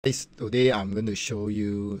Today I'm going to show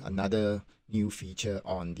you another new feature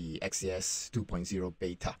on the XCS 2.0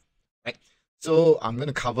 beta, right? So I'm going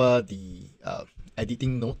to cover the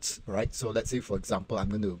editing notes, right? So let's say, for example, I'm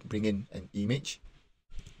going to bring in an image.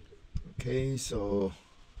 Okay, so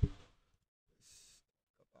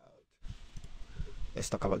let's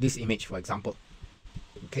talk about this image, for example.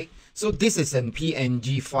 Okay, so this is an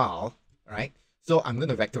PNG file, right? So I'm going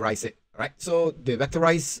to vectorize it, right? So the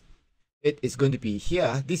vectorize it is going to be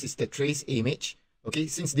here. This is the trace image. Okay,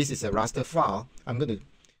 since this is a raster file, I'm going to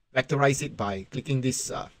vectorize it by clicking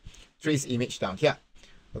this trace image down here.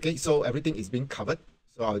 Okay, so everything is being covered.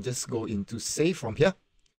 So I'll just go into save from here.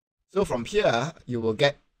 So from here, you will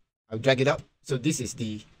get, I'll drag it up. So this is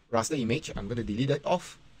the raster image. I'm going to delete it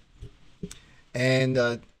off. And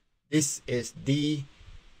this is the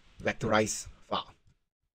vectorize file.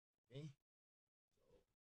 Okay,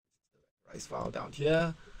 vectorize file down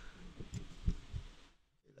here.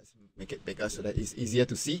 Let's make it bigger so that it's easier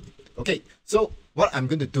to see. Okay, so what I'm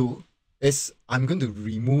going to do is I'm going to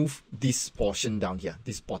remove this portion down here,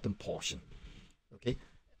 this bottom portion. Okay,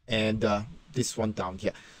 and this one down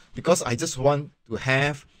here, because I just want to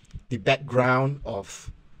have the background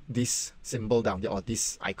of this symbol down there, or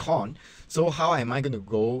this icon. So how am I going to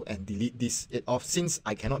go and delete this off, since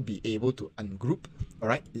I cannot be able to ungroup? All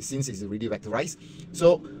right, since it's already vectorized.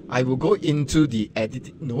 So I will go into the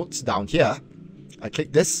edit notes down here. I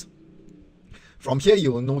click this. From here,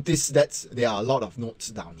 you will notice that there are a lot of notes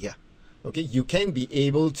down here. Okay, you can be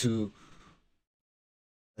able to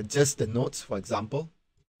adjust the notes, for example.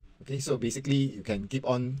 Okay, so basically you can keep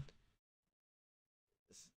on.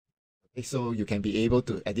 Okay, so you can be able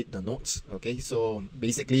to edit the notes. Okay, so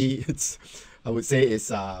basically I would say it's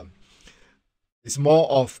more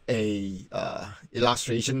of a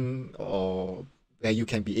illustration, or where you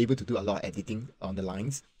can be able to do a lot of editing on the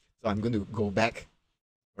lines. So I'm going to go back,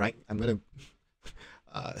 right? I'm going to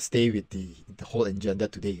stay with the whole agenda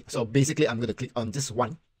today. So basically I'm going to click on just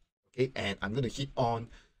one, okay, and I'm going to keep on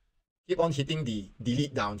hitting the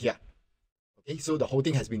delete down here. Okay, so the whole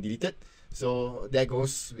thing has been deleted. So there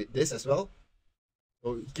goes with this as well.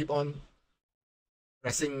 So keep on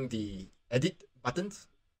pressing the edit buttons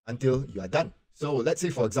until you are done. So let's say,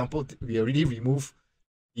 for example, we already removed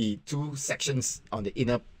the two sections on the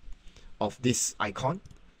inner of this icon.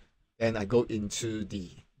 Then I go into the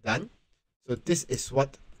done. So this is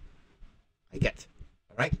what I get.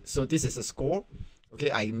 All right, so this is a score.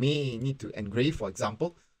 Okay, I may need to engrave, for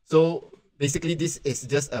example. So basically, this is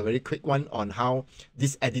just a very quick one on how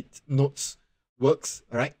this edit notes works.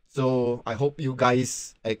 All right, so I hope you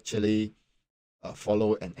guys actually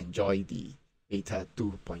follow and enjoy the beta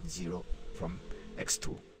 2.0 from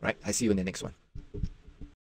xTool. Right, I see you in the next one.